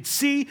that you could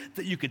see,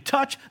 that you could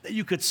touch, that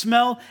you could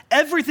smell,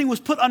 everything was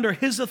put under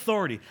his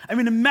authority. I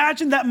mean,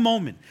 imagine that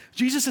moment.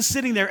 Jesus is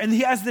sitting there and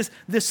he has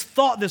this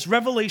thought, this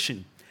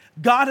revelation.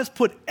 God has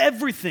put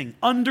everything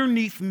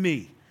underneath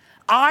me.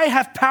 I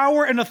have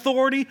power and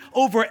authority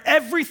over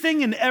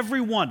everything and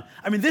everyone.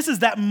 I mean, this is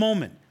that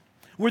moment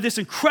where this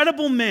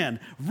incredible man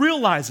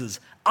realizes,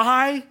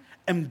 I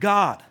am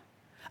God.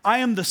 I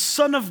am the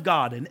Son of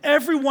God, and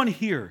everyone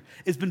here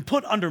has been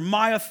put under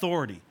my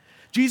authority.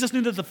 Jesus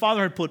knew that the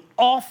Father had put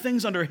all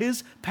things under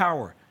his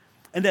power,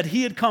 and that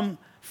he had come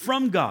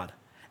from God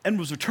and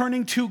was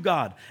returning to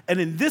God. And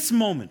in this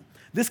moment,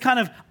 this kind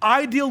of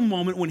ideal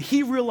moment when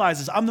he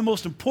realizes, I'm the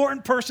most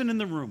important person in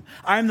the room,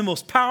 I am the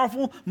most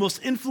powerful, most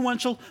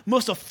influential,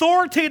 most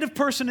authoritative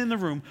person in the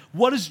room,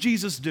 what does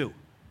Jesus do?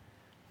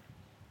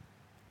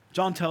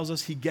 John tells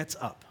us he gets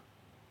up.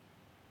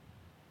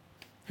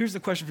 Here's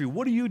the question for you.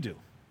 What do you do?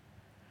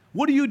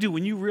 What do you do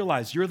when you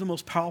realize you're the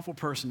most powerful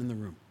person in the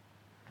room?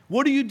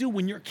 What do you do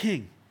when you're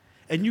king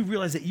and you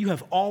realize that you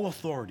have all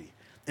authority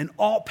and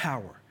all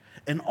power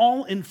and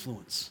all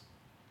influence?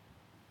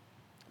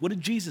 What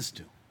did Jesus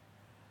do?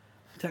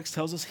 The text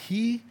tells us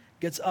he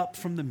gets up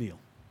from the meal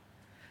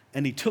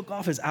and he took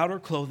off his outer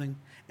clothing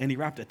and he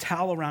wrapped a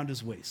towel around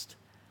his waist.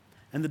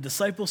 And the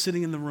disciples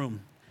sitting in the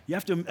room, you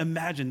have to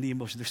imagine the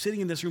emotion. They're sitting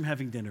in this room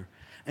having dinner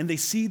and they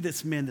see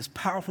this man, this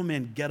powerful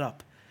man, get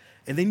up.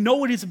 And they know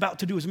what he's about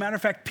to do. As a matter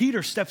of fact,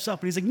 Peter steps up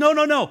and he's like,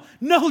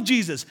 no,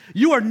 Jesus,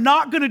 you are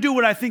not going to do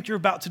what I think you're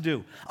about to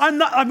do.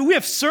 We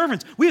have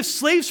servants, we have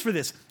slaves for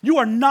this. You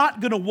are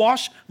not going to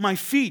wash my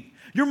feet.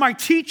 You're my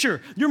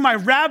teacher. You're my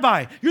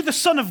rabbi. You're the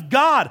Son of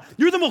God.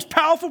 You're the most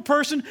powerful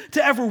person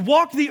to ever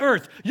walk the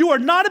earth. You are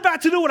not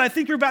about to do what I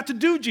think you're about to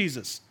do,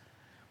 Jesus.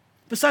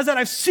 Besides that,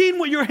 I've seen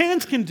what your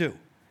hands can do.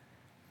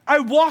 I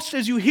watched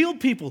as you healed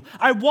people.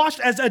 I watched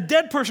as a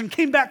dead person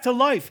came back to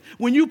life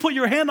when you put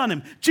your hand on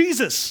him.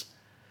 Jesus,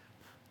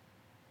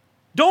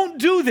 don't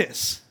do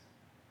this.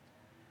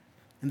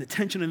 And the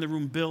tension in the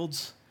room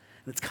builds,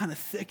 and it's kind of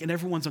thick, and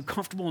everyone's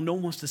uncomfortable, and no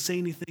one wants to say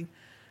anything.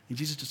 And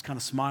Jesus just kind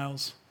of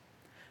smiles,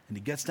 and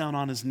he gets down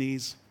on his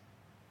knees.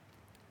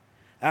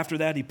 After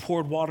that, he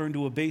poured water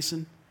into a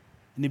basin,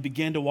 and he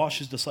began to wash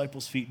his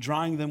disciples' feet,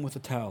 drying them with a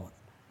towel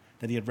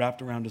that he had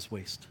wrapped around his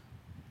waist.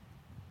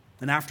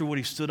 And afterward,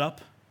 he stood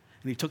up,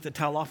 and he took the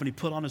towel off and he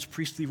put on his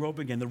priestly robe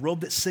again, the robe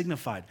that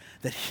signified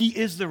that he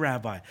is the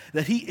rabbi,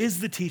 that he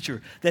is the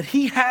teacher, that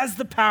he has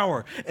the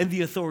power and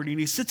the authority. And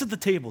he sits at the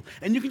table.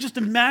 And you can just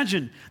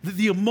imagine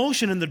the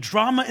emotion and the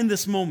drama in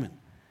this moment.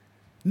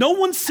 No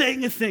one's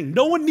saying a thing.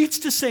 No one needs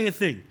to say a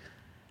thing.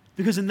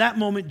 Because in that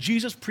moment,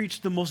 Jesus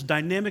preached the most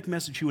dynamic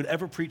message he would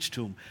ever preach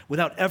to them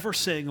without ever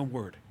saying a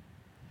word.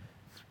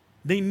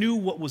 They knew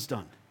what was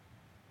done.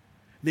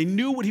 They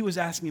knew what he was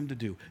asking him to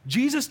do.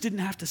 Jesus didn't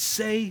have to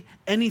say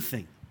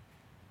anything.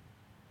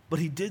 But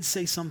he did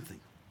say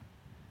something.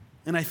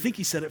 And I think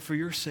he said it for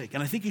your sake.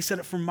 And I think he said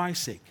it for my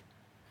sake.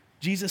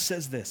 Jesus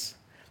says this,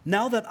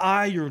 now that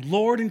I, your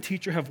Lord and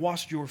teacher, have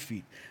washed your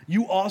feet,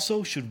 you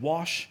also should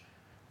wash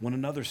one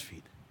another's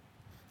feet.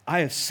 I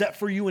have set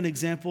for you an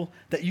example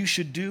that you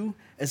should do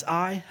as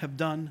I have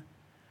done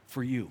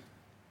for you.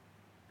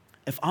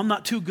 If I'm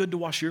not too good to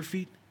wash your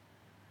feet,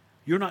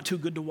 you're not too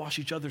good to wash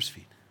each other's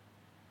feet.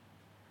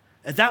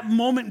 At that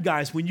moment,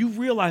 guys, when you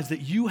realize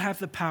that you have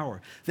the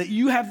power, that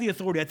you have the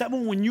authority, at that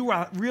moment when you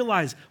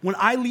realize, when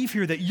I leave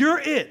here, that you're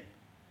it,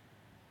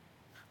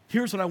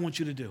 here's what I want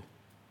you to do.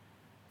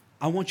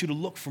 I want you to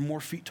look for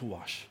more feet to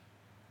wash.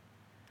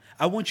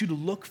 I want you to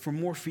look for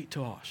more feet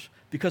to wash.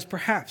 Because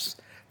perhaps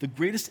the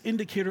greatest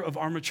indicator of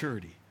our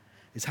maturity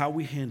is how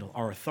we handle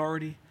our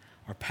authority,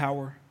 our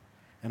power,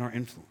 and our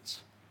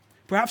influence.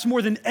 Perhaps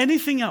more than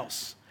anything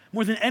else,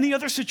 more than any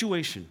other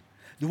situation,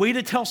 the way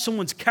to tell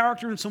someone's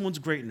character and someone's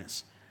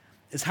greatness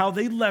is how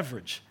they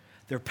leverage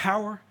their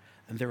power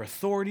and their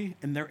authority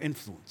and their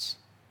influence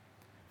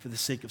for the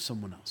sake of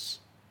someone else.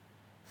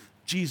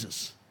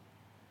 Jesus,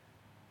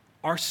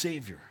 our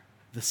Savior,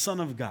 the Son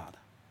of God,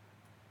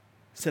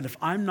 said, if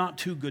I'm not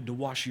too good to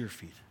wash your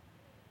feet,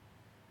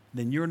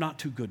 then you're not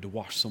too good to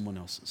wash someone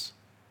else's.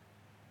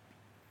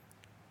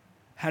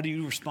 How do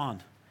you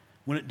respond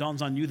when it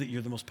dawns on you that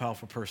you're the most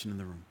powerful person in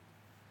the room?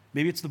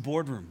 Maybe it's the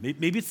boardroom.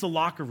 Maybe it's the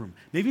locker room.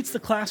 Maybe it's the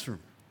classroom.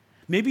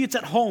 Maybe it's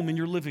at home in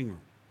your living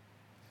room.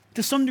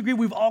 To some degree,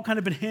 we've all kind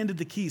of been handed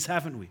the keys,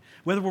 haven't we?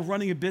 Whether we're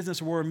running a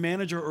business or we're a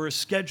manager or a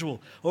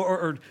schedule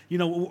or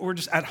we're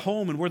just at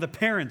home and we're the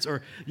parents,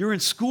 or you're in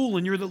school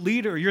and you're the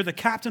leader, or you're the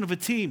captain of a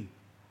team.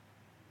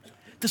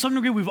 To some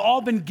degree, we've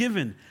all been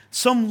given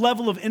some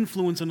level of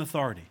influence and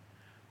authority.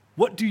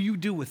 What do you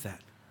do with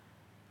that?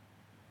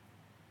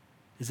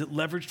 Is it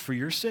leveraged for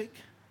your sake?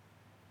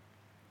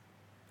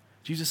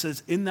 Jesus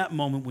says, in that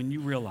moment when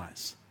you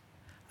realize,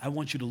 I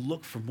want you to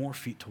look for more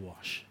feet to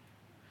wash.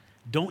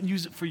 Don't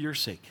use it for your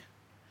sake.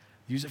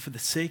 Use it for the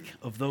sake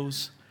of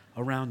those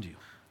around you.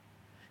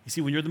 You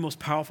see, when you're the most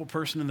powerful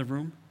person in the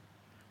room,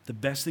 the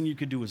best thing you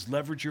could do is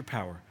leverage your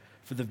power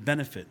for the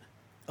benefit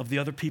of the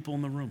other people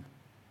in the room.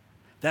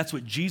 That's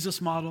what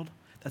Jesus modeled.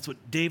 That's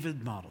what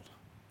David modeled.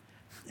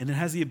 And it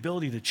has the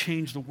ability to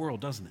change the world,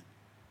 doesn't it?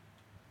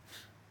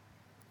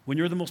 When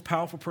you're the most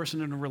powerful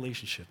person in a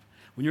relationship,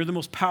 when you're the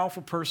most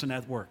powerful person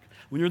at work,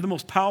 when you're the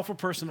most powerful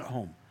person at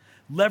home,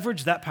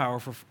 leverage that power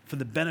for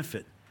the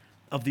benefit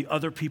of the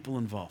other people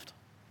involved.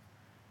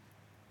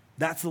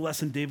 That's the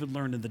lesson David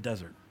learned in the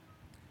desert.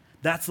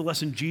 That's the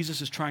lesson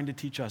Jesus is trying to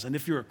teach us. And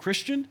if you're a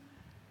Christian,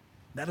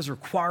 that is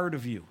required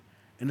of you,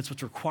 and it's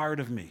what's required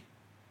of me.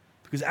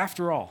 Because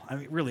after all,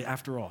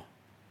 after all,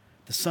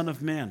 the Son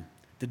of Man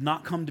did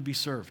not come to be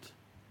served,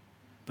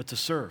 but to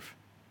serve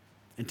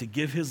and to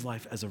give his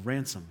life as a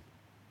ransom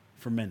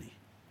for many.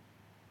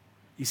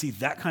 You see,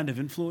 that kind of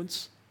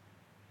influence,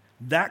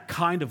 that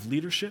kind of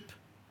leadership,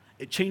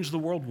 it changed the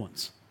world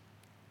once.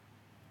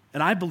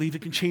 And I believe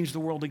it can change the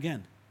world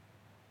again.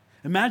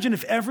 Imagine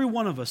if every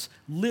one of us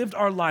lived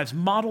our lives,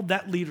 modeled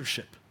that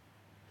leadership.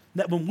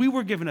 That when we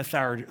were given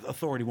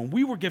authority, when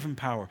we were given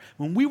power,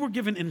 when we were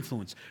given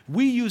influence,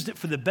 we used it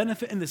for the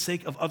benefit and the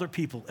sake of other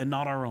people and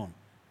not our own.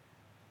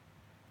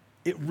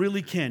 It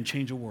really can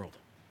change a world.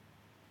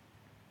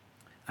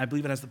 I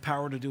believe it has the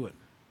power to do it.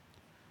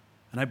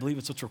 And I believe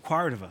it's what's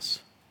required of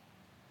us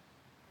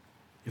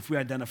if we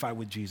identify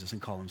with Jesus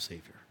and call him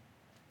Savior.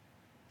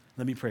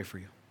 Let me pray for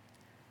you.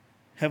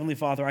 Heavenly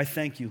Father, I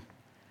thank you.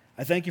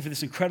 I thank you for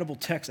this incredible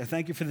text. I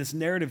thank you for this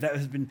narrative that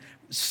has been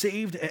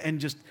saved and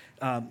just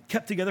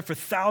kept together for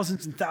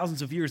thousands and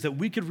thousands of years, that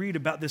we could read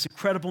about this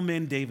incredible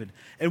man, David,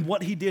 and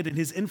what he did and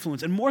his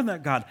influence. And more than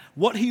that, God,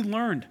 what he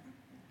learned,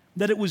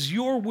 that it was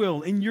your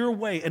will, in your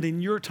way, and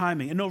in your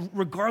timing. And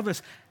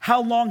regardless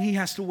how long he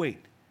has to wait,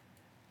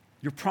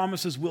 your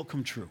promises will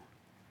come true.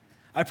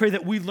 I pray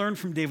that we learn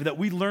from David, that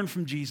we learn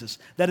from Jesus,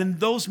 that in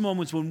those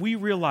moments when we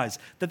realize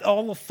that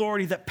all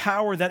authority, that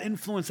power, that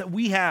influence that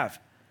we have,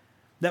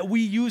 that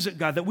we use it,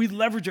 God, that we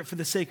leverage it for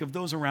the sake of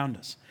those around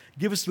us.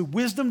 Give us the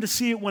wisdom to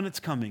see it when it's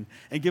coming,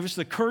 and give us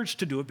the courage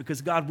to do it,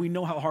 because, God, we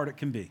know how hard it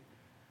can be.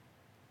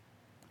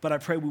 But I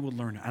pray we would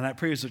learn it, and I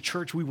pray as a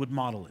church we would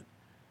model it,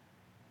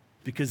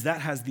 because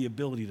that has the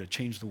ability to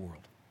change the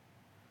world.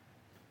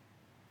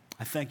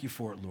 I thank you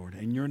for it, Lord.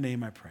 In your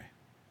name I pray.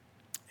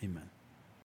 Amen.